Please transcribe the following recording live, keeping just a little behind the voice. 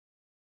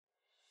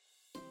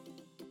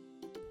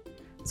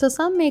So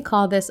some may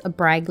call this a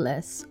brag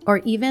list or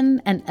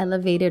even an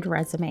elevated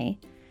resume,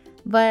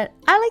 but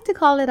I like to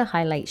call it a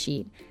highlight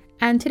sheet.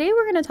 And today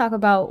we're going to talk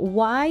about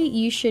why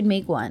you should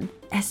make one,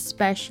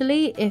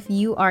 especially if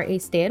you are a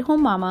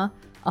stay-at-home mama,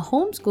 a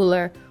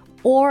homeschooler,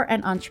 or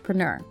an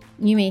entrepreneur.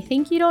 You may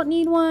think you don't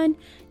need one.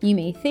 You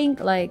may think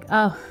like,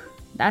 oh,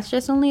 that's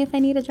just only if I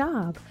need a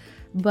job.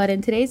 But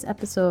in today's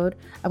episode,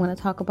 I'm going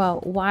to talk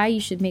about why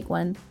you should make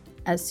one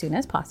as soon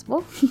as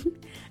possible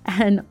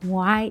and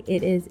why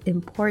it is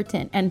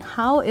important and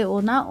how it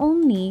will not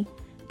only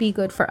be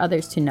good for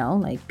others to know,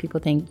 like people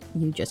think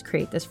you just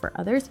create this for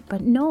others,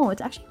 but no,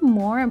 it's actually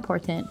more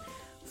important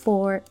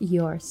for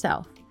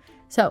yourself.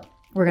 So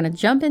we're going to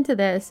jump into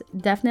this.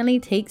 Definitely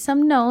take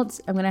some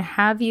notes. I'm going to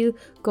have you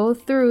go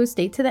through,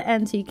 stay to the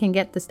end so you can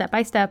get the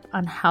step-by-step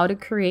on how to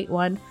create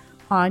one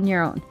on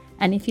your own.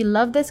 And if you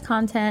love this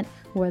content,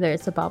 whether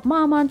it's about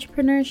mom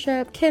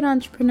entrepreneurship, kid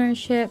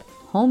entrepreneurship,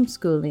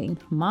 homeschooling,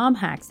 mom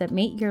hacks that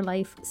make your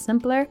life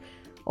simpler,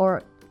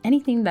 or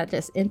anything that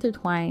just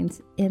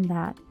intertwines in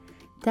that,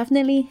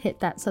 definitely hit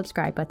that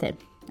subscribe button.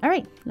 All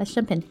right, let's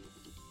jump in.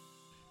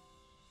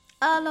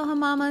 Aloha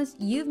mamas,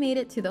 you've made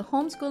it to the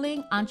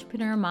Homeschooling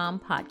Entrepreneur Mom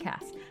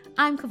podcast.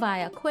 I'm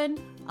Kavaya Quinn,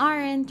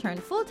 RN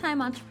turned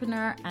full-time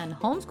entrepreneur and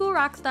homeschool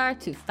rockstar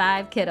to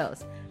 5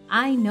 kiddos.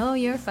 I know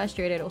you're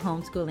frustrated with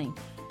homeschooling.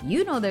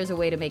 You know there's a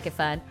way to make it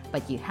fun,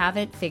 but you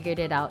haven't figured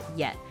it out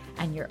yet.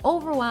 And you're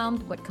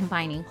overwhelmed with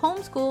combining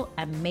homeschool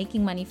and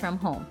making money from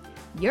home.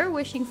 You're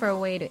wishing for a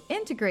way to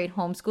integrate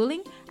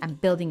homeschooling and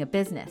building a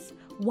business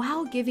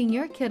while giving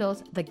your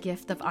kiddos the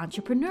gift of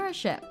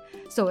entrepreneurship.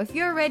 So if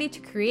you're ready to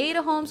create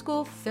a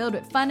homeschool filled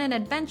with fun and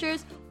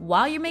adventures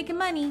while you're making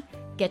money,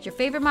 get your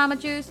favorite mama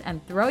juice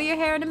and throw your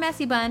hair in a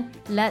messy bun.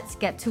 Let's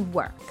get to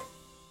work.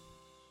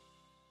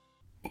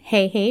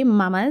 Hey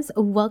mamas,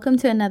 welcome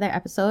to another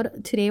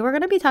episode. Today we're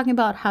going to be talking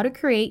about how to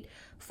create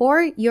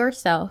for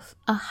yourself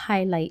a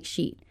highlight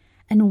sheet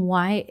and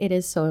why it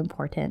is so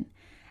important.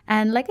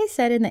 And like I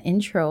said in the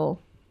intro,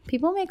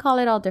 people may call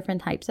it all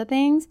different types of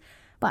things,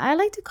 but I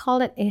like to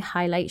call it a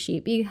highlight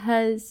sheet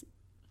because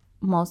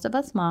most of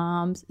us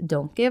moms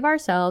don't give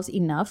ourselves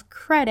enough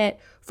credit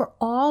for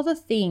all the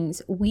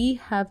things we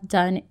have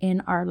done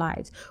in our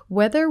lives,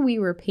 whether we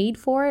were paid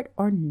for it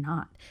or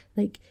not.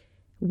 Like,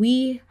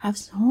 we have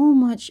so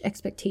much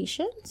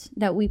expectations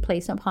that we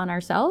place upon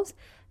ourselves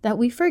that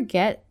we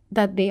forget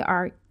that they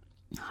are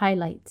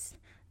highlights,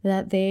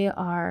 that they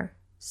are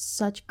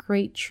such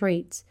great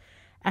traits.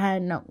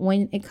 And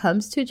when it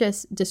comes to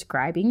just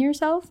describing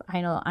yourself,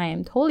 I know I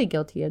am totally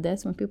guilty of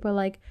this. When people are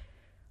like,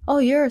 oh,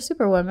 you're a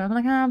superwoman. I'm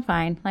like, I'm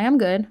fine. Like, I'm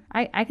good.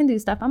 I can do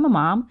stuff. I'm a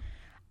mom.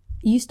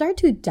 You start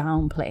to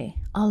downplay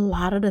a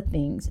lot of the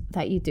things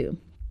that you do.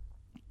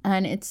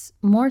 And it's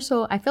more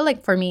so, I feel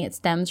like for me, it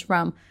stems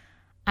from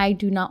I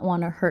do not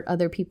want to hurt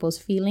other people's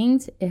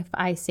feelings if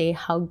I say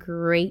how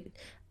great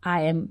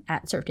I am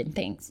at certain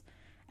things.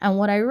 And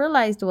what I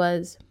realized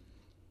was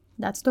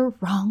that's the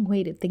wrong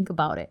way to think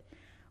about it.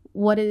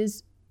 What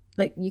is,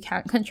 like, you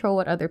can't control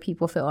what other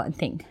people feel and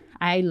think.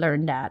 I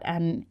learned that,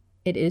 and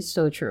it is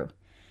so true.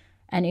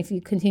 And if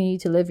you continue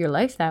to live your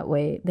life that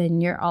way,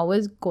 then you're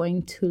always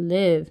going to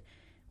live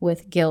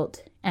with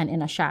guilt and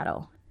in a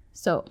shadow.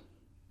 So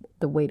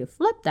the way to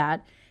flip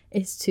that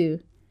is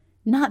to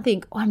not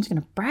think, oh, I'm just going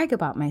to brag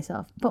about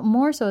myself, but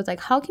more so it's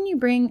like, how can you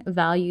bring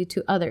value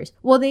to others?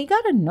 Well, they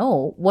got to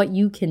know what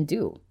you can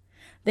do.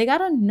 They got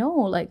to know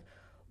like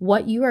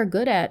what you are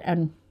good at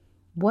and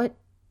what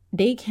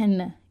they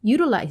can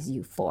utilize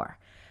you for.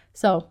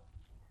 So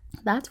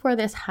that's where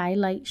this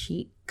highlight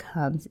sheet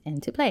comes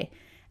into play.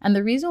 And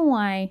the reason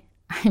why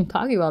I'm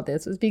talking about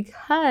this was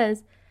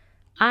because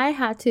I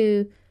had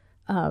to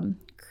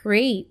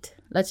create,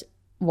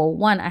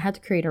 I had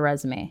to create a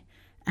resume.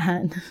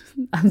 And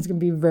I was going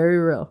to be very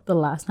real. The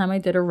last time I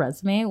did a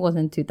resume was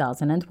in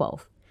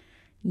 2012.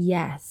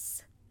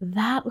 Yes,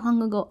 that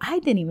long ago. I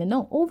didn't even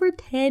know, over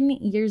 10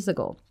 years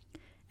ago.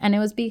 And it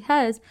was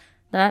because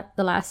that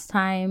the last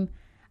time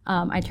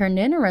I turned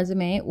in a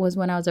resume was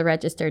when I was a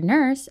registered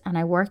nurse and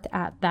I worked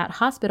at that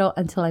hospital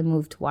until I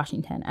moved to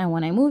Washington. And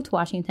when I moved to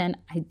Washington,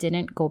 I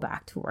didn't go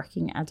back to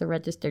working as a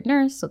registered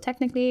nurse. So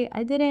technically,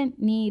 I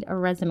didn't need a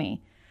resume.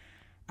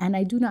 And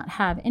I do not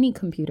have any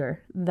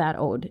computer that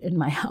old in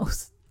my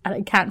house. And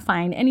I can't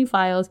find any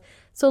files.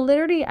 So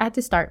literally, I had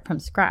to start from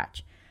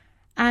scratch.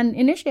 And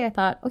initially, I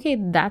thought, okay,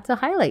 that's a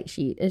highlight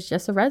sheet. It's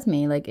just a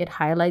resume. Like, it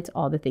highlights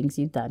all the things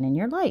you've done in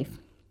your life.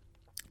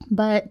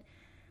 But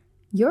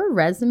your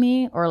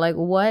resume, or like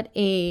what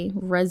a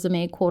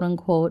resume, quote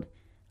unquote,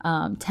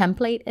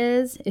 template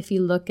is, if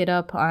you look it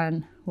up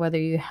on whether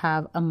you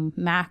have a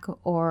Mac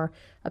or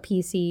a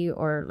PC,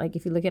 or like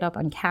if you look it up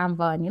on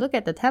Canva and you look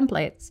at the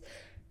templates,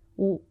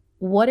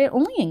 what it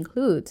only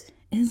includes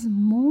is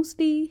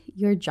mostly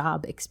your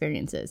job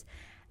experiences.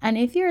 And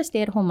if you're a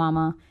stay-at-home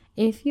mama,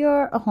 if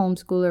you're a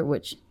homeschooler,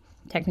 which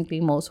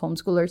technically most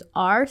homeschoolers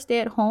are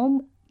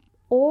stay-at-home,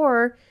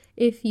 or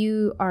if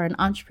you are an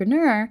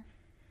entrepreneur,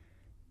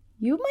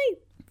 you might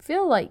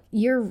feel like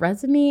your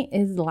resume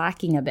is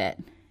lacking a bit.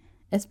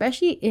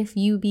 especially if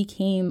you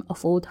became a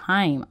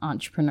full-time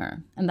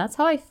entrepreneur. And that's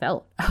how I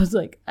felt. I was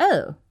like,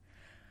 oh,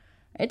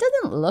 it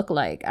doesn't look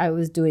like I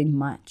was doing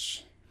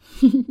much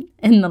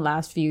in the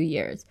last few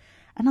years.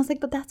 And I was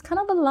like, but that's kind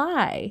of a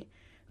lie,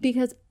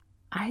 because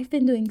I've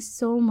been doing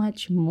so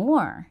much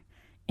more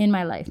in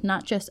my life,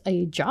 not just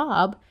a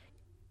job,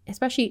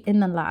 especially in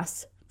the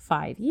last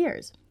 5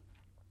 years.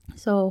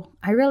 So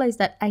I realized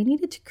that I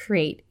needed to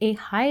create a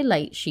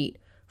highlight sheet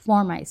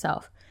for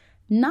myself,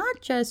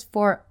 not just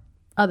for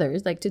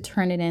others, like to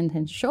turn it in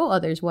and show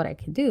others what I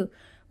can do,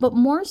 but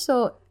more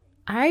so,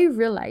 I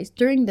realized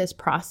during this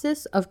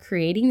process of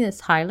creating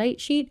this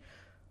highlight sheet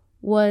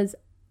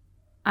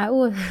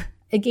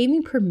it gave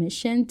me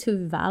permission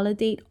to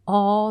validate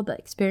all the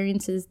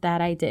experiences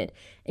that I did.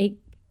 It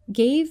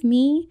gave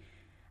me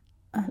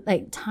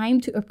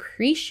time to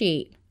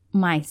appreciate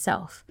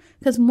myself,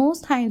 because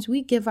most times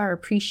we give our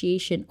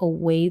appreciation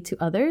away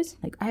to others.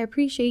 Like, I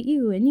appreciate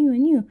you and you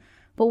and you.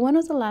 But when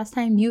was the last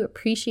time you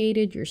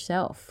appreciated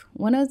yourself?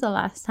 When was the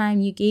last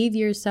time you gave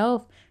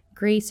yourself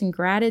grace and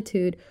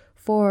gratitude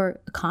for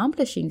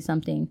accomplishing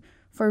something,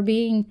 for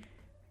being,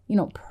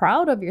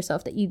 proud of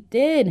yourself that you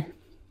did,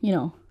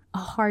 a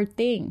hard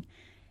thing?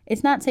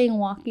 It's not saying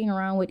walking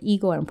around with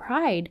ego and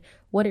pride.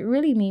 What it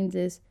really means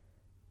is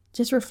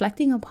just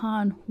reflecting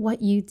upon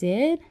what you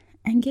did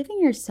and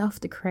giving yourself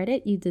the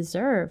credit you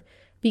deserve,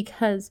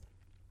 because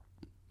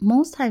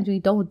most times we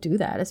don't do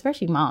that,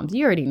 especially moms.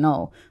 You already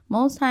know.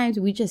 Most times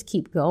we just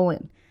keep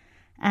going.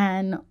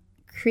 And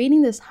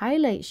creating this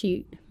highlight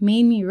sheet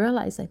made me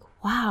realize, like,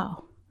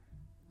 wow,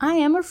 I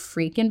am a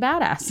freaking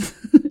badass.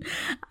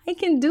 I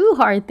can do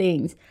hard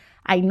things.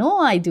 I know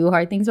I do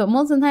hard things, but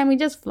most of the time we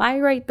just fly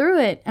right through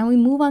it and we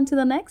move on to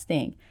the next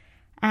thing.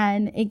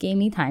 And it gave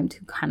me time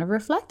to kind of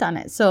reflect on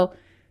it. So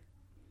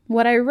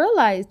what I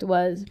realized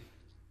was,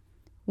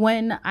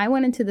 when I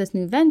went into this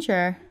new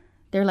venture,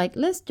 they're like,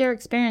 list your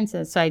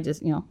experiences. So I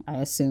just, I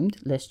assumed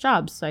list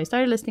jobs. So I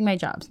started listing my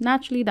jobs.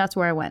 Naturally, that's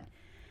where I went.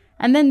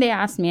 And then they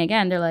asked me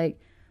again, they're like,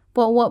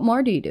 well, what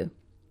more do you do?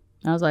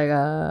 I was like,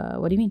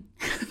 what do you mean?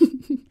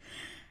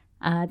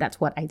 That's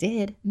what I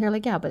did. And they're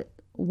like, yeah, but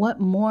what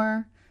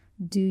more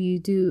do you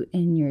do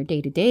in your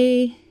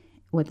day-to-day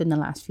within the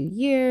last few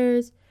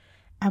years?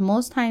 And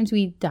most times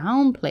we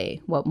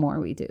downplay what more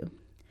we do.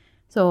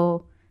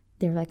 So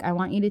they're like, I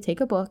want you to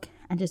take a book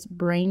and just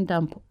brain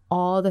dump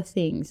all the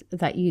things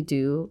that you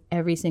do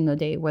every single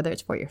day, whether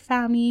it's for your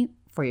family,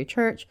 for your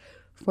church,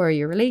 for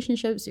your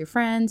relationships, your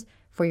friends,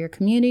 for your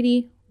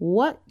community.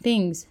 What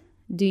things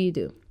do you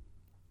do?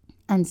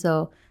 And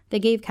so they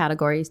gave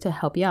categories to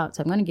help you out.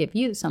 So I'm going to give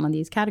you some of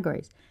these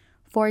categories.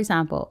 For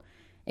example,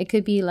 it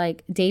could be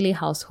like daily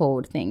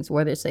household things,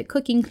 whether it's like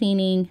cooking,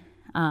 cleaning,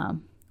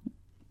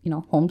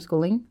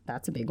 homeschooling.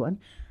 That's a big one.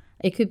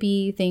 It could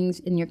be things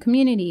in your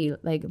community,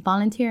 like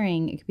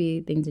volunteering. It could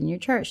be things in your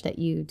church that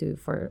you do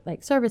for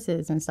like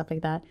services and stuff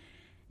like that.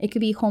 It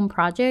could be home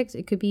projects.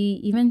 It could be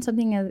even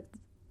something as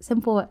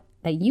simple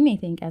that you may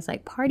think as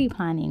like party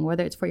planning,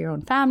 whether it's for your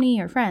own family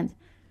or friends.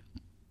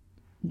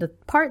 The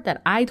part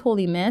that I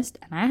totally missed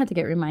and I had to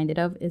get reminded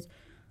of is,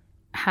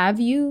 have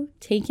you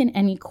taken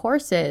any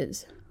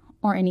courses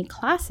or any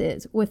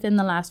classes within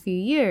the last few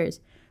years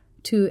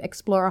to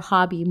explore a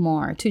hobby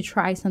more, to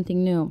try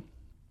something new?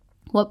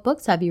 What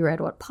books have you read?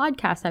 What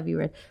podcasts have you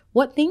read?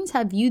 What things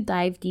have you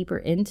dived deeper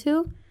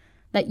into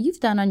that you've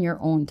done on your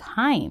own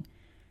time?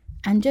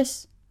 And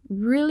just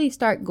really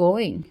start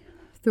going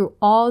through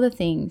all the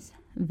things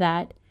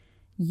that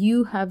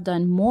you have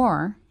done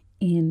more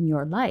in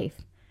your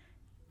life.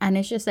 And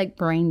it's just like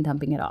brain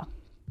dumping it all.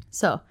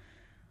 So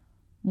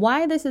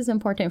why this is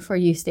important for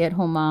you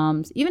stay-at-home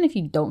moms, even if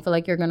you don't feel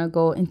like you're going to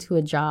go into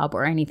a job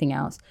or anything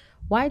else,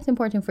 why it's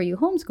important for you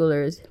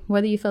homeschoolers,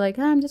 whether you feel like,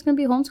 I'm just going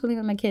to be homeschooling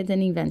with my kids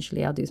and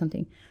eventually I'll do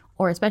something.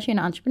 Or especially an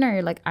entrepreneur,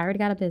 you're like, I already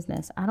got a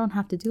business. I don't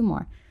have to do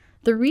more.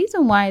 The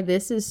reason why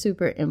this is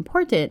super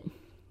important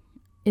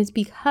is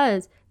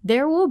because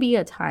there will be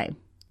a time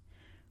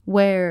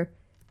where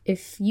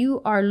if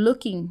you are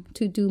looking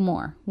to do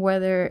more,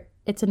 whether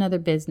it's another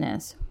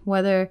business,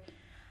 whether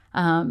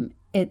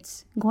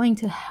it's going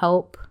to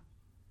help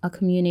a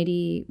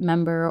community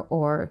member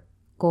or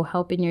go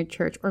help in your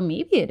church, or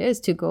maybe it is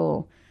to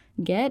go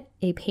get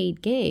a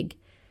paid gig,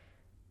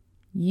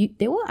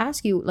 they will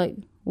ask you, like,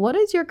 what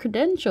is your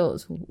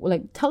credentials?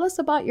 Like, tell us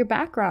about your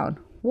background.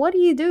 What do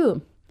you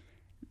do?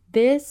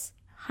 This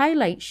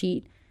highlight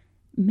sheet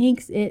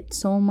makes it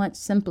so much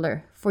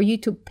simpler for you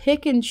to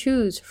pick and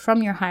choose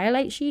from your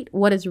highlight sheet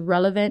what is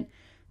relevant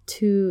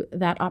to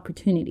that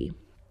opportunity.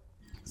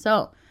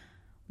 So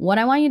what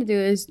I want you to do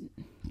is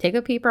take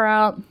a paper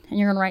out and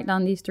you're going to write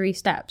down these 3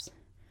 steps.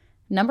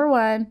 Number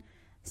 1,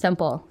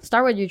 simple.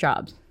 Start with your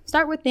jobs.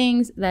 Start with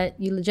things that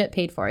you legit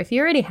paid for. If you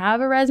already have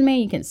a resume,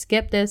 you can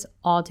skip this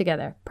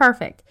altogether.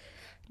 Perfect.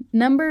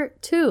 Number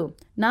 2,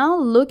 now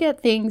look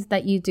at things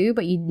that you do,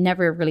 but you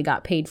never really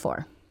got paid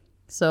for.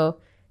 So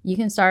you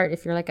can start,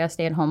 if you're like a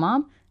stay-at-home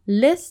mom,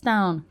 list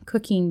down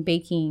cooking,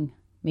 baking.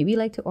 Maybe you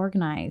like to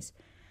organize.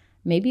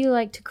 Maybe you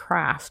like to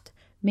craft.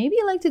 Maybe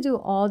you like to do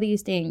all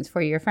these things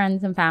for your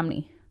friends and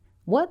family.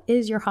 What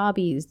is your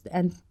hobbies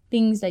and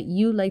things that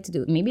you like to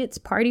do? Maybe it's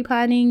party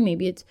planning.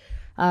 Maybe it's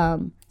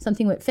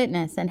something with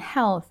fitness and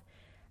health.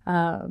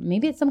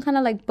 Maybe it's some kind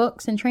of like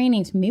books and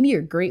trainings. Maybe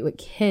you're great with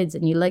kids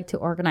and you like to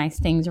organize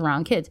things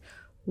around kids.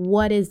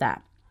 What is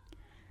that?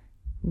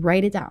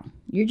 Write it down.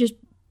 You're just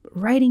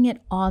writing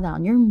it all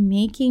down. You're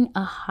making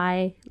a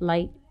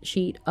highlight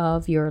sheet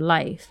of your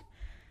life.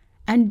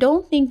 And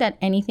don't think that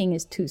anything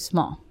is too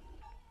small.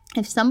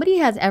 If somebody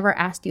has ever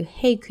asked you,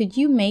 hey, could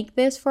you make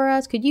this for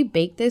us? Could you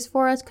bake this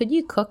for us? Could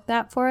you cook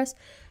that for us?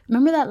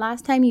 Remember that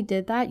last time you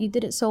did that? You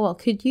did it so well.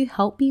 Could you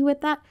help me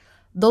with that?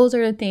 Those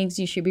are the things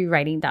you should be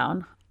writing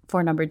down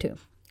for number 2.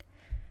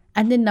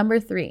 And then number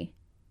 3,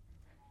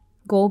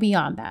 go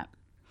beyond that.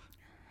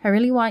 I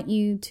really want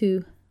you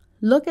to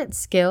look at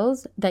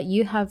skills that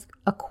you have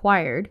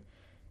acquired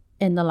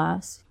in the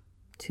last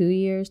 2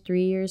 years,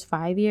 3 years,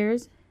 5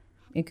 years.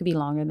 It could be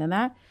longer than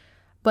that.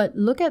 But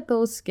look at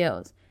those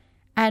skills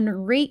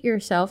and rate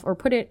yourself, or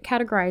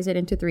categorize it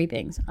into 3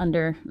 things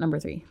under number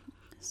 3.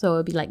 So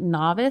it'd be like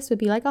novice would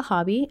be like a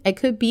hobby. It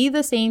could be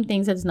the same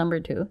things as number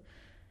 2.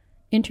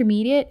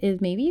 Intermediate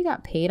is maybe you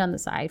got paid on the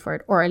side for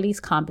it, or at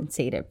least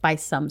compensated by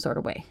some sort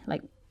of way.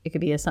 Like it could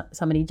be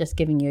somebody just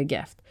giving you a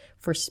gift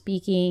for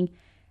speaking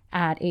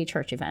at a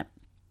church event.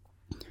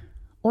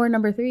 Or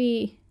number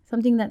 3,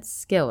 something that's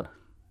skilled.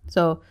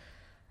 So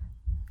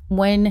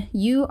when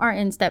you are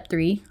in step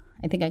 3,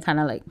 I think I kind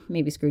of like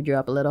maybe screwed you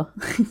up a little.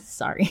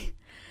 Sorry.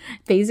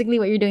 Basically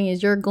what you're doing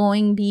is you're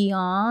going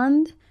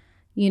beyond,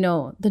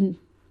 the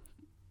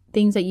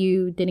things that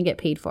you didn't get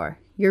paid for.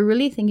 You're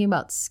really thinking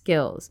about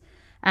skills,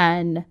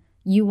 and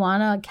you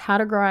want to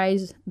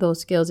categorize those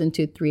skills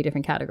into 3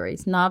 different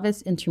categories: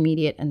 novice,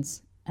 intermediate,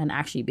 and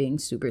actually being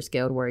super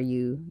skilled, where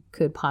you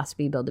could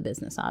possibly build a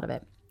business out of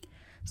it.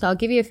 So I'll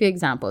give you a few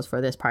examples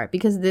for this part,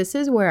 because this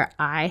is where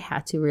I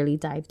had to really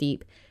dive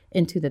deep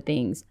into the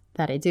things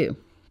that I do,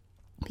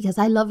 because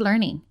I love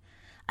learning.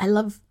 I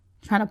love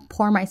trying to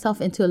pour myself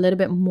into a little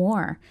bit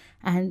more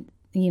and,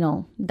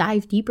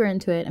 dive deeper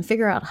into it and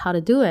figure out how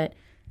to do it.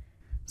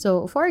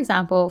 So for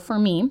example, for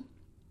me,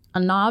 a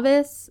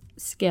novice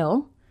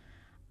skill,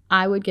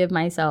 I would give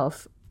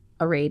myself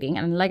a rating.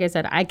 And like I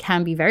said, I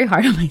can be very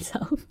hard on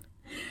myself,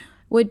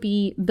 would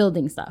be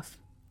building stuff.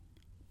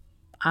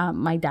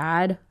 My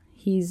dad,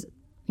 he's,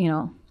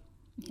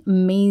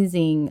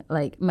 amazing,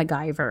 like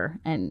MacGyver.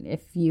 And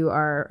if you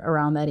are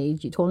around that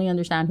age, you totally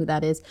understand who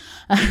that is.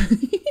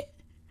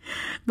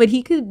 But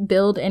he could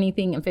build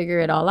anything and figure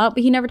it all out,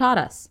 but he never taught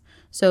us.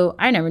 So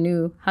I never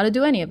knew how to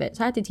do any of it.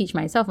 So I had to teach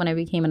myself when I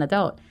became an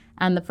adult.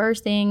 And the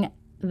first thing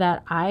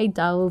that I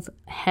dove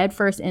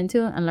headfirst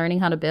into and learning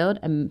how to build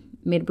and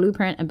made a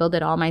blueprint and build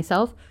it all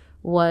myself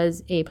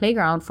was a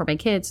playground for my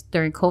kids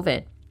during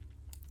COVID.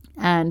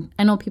 And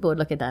I know people would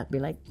look at that and be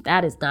like,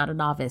 that is not a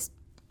novice.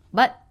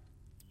 But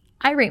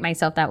I rate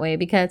myself that way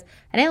because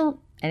I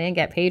didn't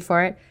get paid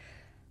for it.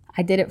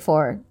 I did it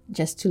for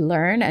just to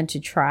learn and to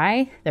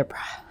try.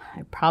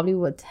 I probably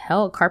would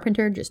tell a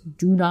carpenter, just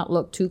do not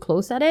look too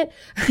close at it.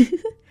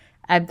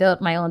 I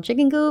built my own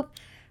chicken coop,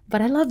 but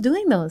I love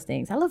doing those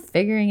things. I love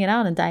figuring it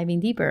out and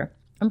diving deeper.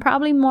 I'm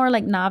probably more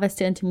like novice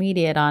to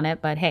intermediate on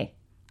it, but hey,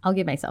 I'll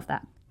give myself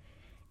that.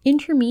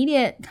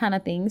 Intermediate kind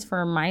of things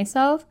for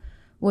myself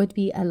would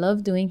be, I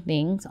love doing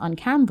things on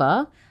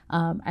Canva.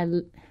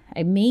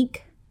 I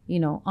make,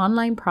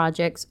 online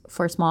projects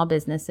for small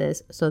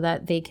businesses so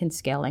that they can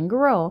scale and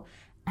grow,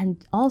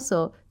 and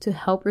also to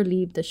help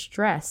relieve the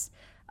stress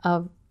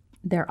of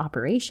their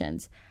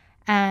operations.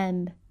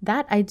 And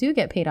that I do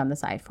get paid on the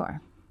side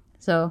for.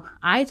 So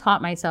I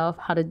taught myself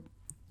how to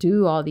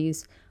do all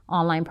these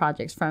online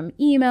projects, from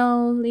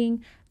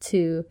emailing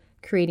to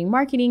creating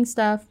marketing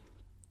stuff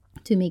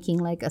to making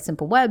like a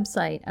simple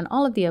website and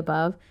all of the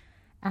above.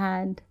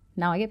 And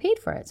now I get paid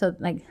for it. So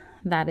like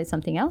that is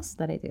something else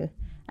that I do.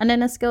 And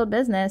then a skilled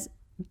business,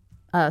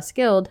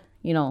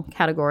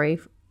 category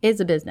is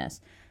a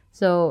business.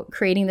 So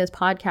creating this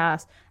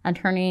podcast and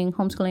turning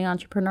Homeschooling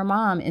Entrepreneur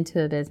Mom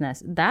into a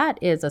business, that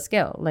is a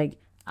skill. Like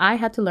I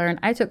had to learn,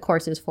 I took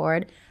courses for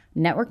it.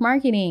 Network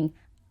marketing,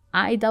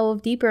 I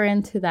delved deeper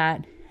into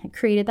that. I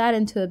created that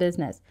into a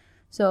business.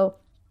 So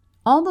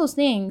all those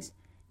things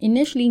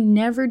initially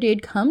never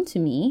did come to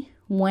me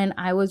when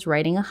I was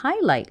writing a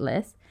highlight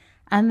list.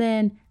 And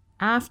then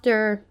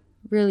after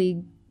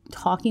really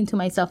talking to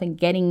myself and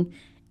getting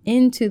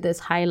into this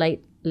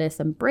highlight list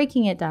and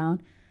breaking it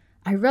down,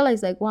 I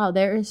realized like, wow,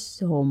 there is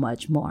so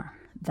much more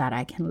that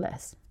I can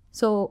list.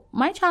 So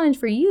my challenge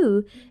for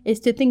you is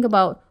to think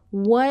about,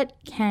 what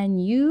can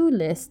you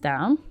list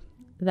down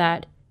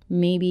that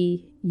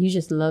maybe you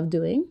just love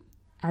doing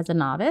as a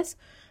novice?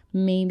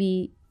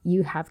 Maybe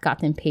you have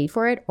gotten paid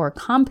for it or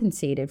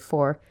compensated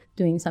for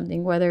doing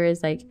something, whether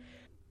it's like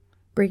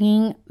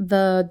bringing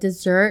the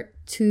dessert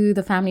to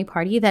the family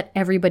party that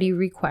everybody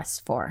requests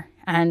for,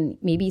 and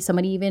maybe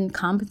somebody even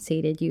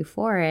compensated you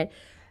for it.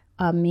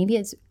 Maybe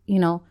it's,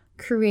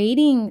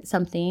 creating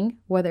something,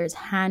 whether it's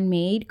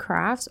handmade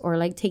crafts or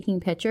like taking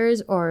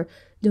pictures or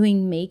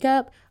doing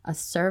makeup, a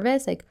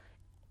service. Like,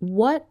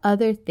 what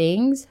other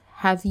things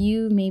have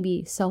you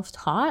maybe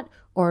self-taught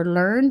or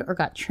learned or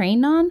got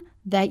trained on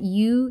that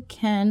you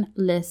can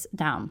list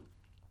down?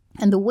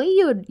 And the way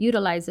you would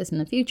utilize this in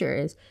the future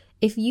is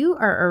if you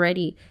are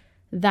already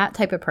that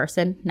type of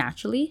person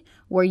naturally,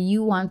 where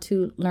you want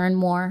to learn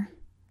more,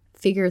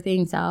 figure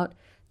things out,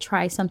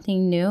 try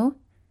something new,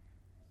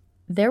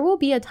 there will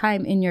be a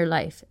time in your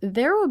life,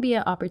 there will be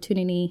an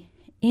opportunity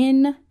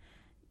in,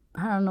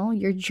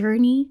 your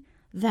journey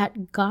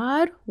that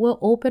God will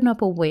open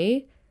up a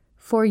way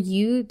for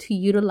you to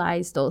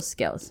utilize those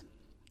skills.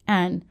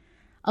 And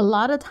a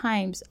lot of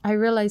times I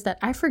realize that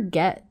I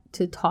forget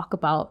to talk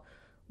about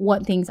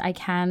what things I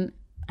can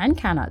and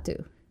cannot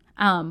do.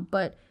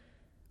 But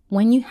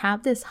when you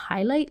have this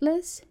highlight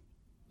list,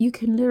 you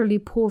can literally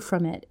pull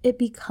from it. It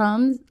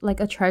becomes like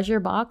a treasure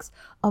box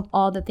of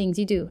all the things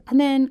you do. And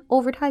then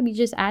over time, you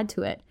just add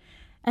to it.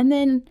 And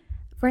then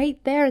right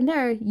there and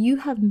there, you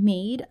have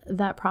made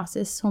that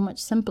process so much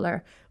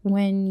simpler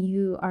when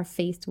you are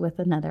faced with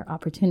another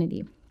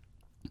opportunity.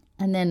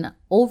 And then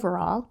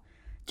overall,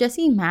 just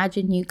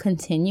imagine you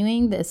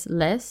continuing this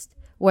list,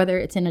 whether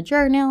it's in a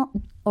journal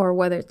or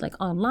whether it's like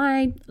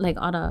online, like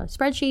on a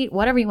spreadsheet,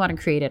 whatever you want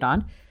to create it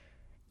on.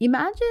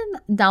 Imagine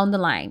down the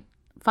line,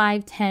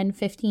 5, 10,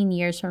 15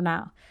 years from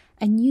now,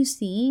 and you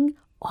seeing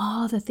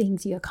all the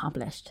things you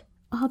accomplished,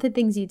 all the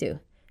things you do.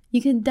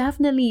 You can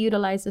definitely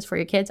utilize this for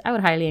your kids. I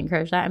would highly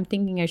encourage that. I'm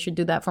thinking I should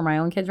do that for my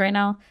own kids right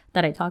now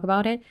that I talk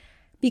about it.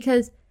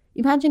 Because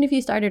imagine if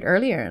you started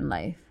earlier in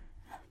life.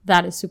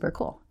 That is super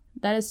cool.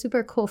 That is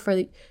super cool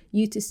for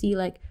you to see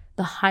like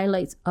the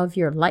highlights of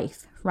your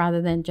life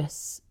rather than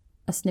just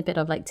a snippet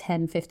of like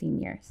 10, 15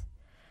 years.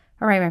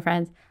 All right, my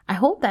friends, I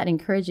hope that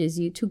encourages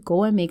you to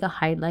go and make a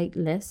highlight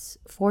list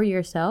for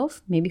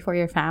yourself, maybe for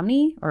your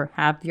family, or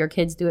have your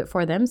kids do it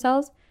for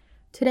themselves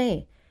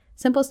today.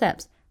 Simple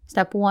steps.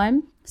 Step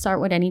 1,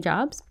 start with any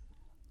jobs.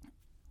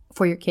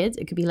 For your kids,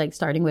 it could be like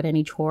starting with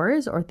any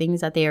chores or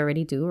things that they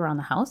already do around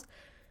the house.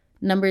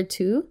 Number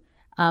 2,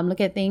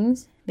 look at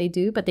things they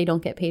do, but they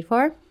don't get paid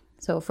for.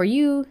 So for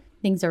you,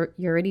 things you're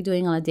already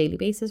doing on a daily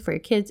basis. For your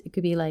kids, it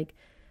could be like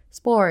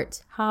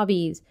sports,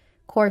 hobbies,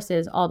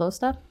 courses, all those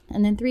stuff.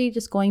 And then 3,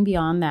 just going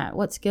beyond that.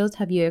 What skills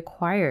have you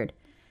acquired?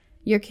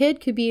 Your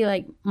kid could be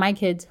like, my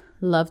kids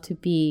love to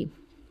be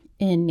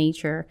in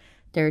nature.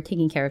 They're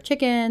taking care of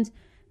chickens.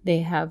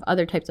 They have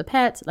other types of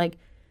pets. Like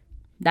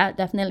that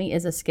definitely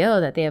is a skill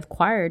that they have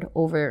acquired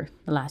over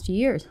the last few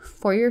years.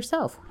 For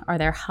yourself, are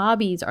there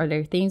hobbies? Are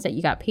there things that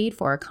you got paid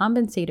for or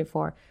compensated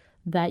for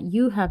that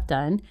you have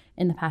done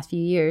in the past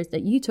few years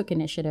that you took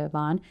initiative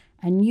on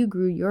and you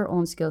grew your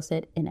own skill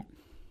set in it?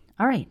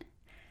 All right.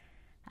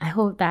 I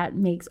hope that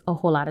makes a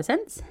whole lot of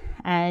sense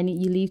and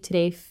you leave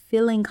today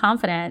feeling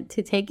confident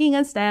to taking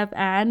a step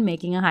and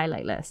making a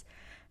highlight list.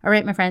 All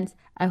right, my friends,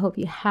 I hope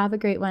you have a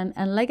great one.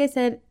 And like I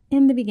said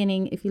in the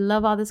beginning, if you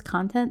love all this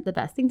content, the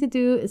best thing to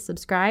do is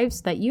subscribe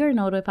so that you are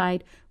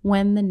notified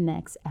when the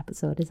next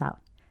episode is out.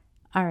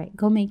 All right,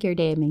 go make your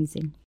day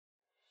amazing.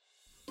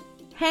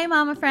 Hey,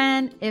 mama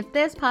friend, if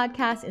this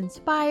podcast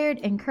inspired,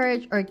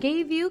 encouraged, or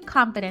gave you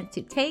confidence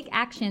to take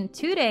action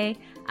today,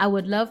 I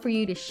would love for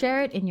you to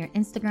share it in your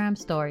Instagram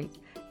stories.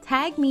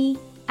 Tag me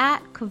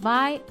at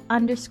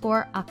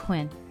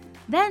Kavai_Aquin.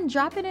 Then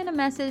drop it in a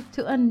message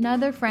to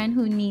another friend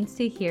who needs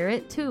to hear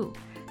it too.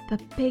 The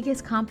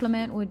biggest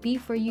compliment would be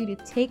for you to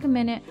take a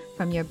minute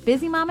from your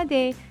busy mama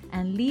day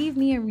and leave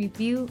me a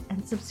review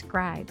and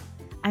subscribe.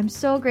 I'm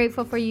so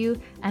grateful for you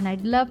and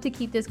I'd love to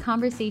keep this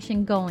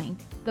conversation going.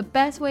 The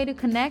best way to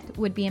connect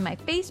would be in my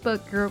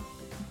Facebook group,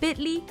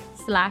 bit.ly/HEM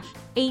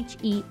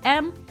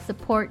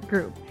support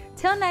group.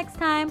 Till next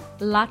time,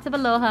 lots of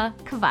aloha,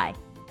 Kavai.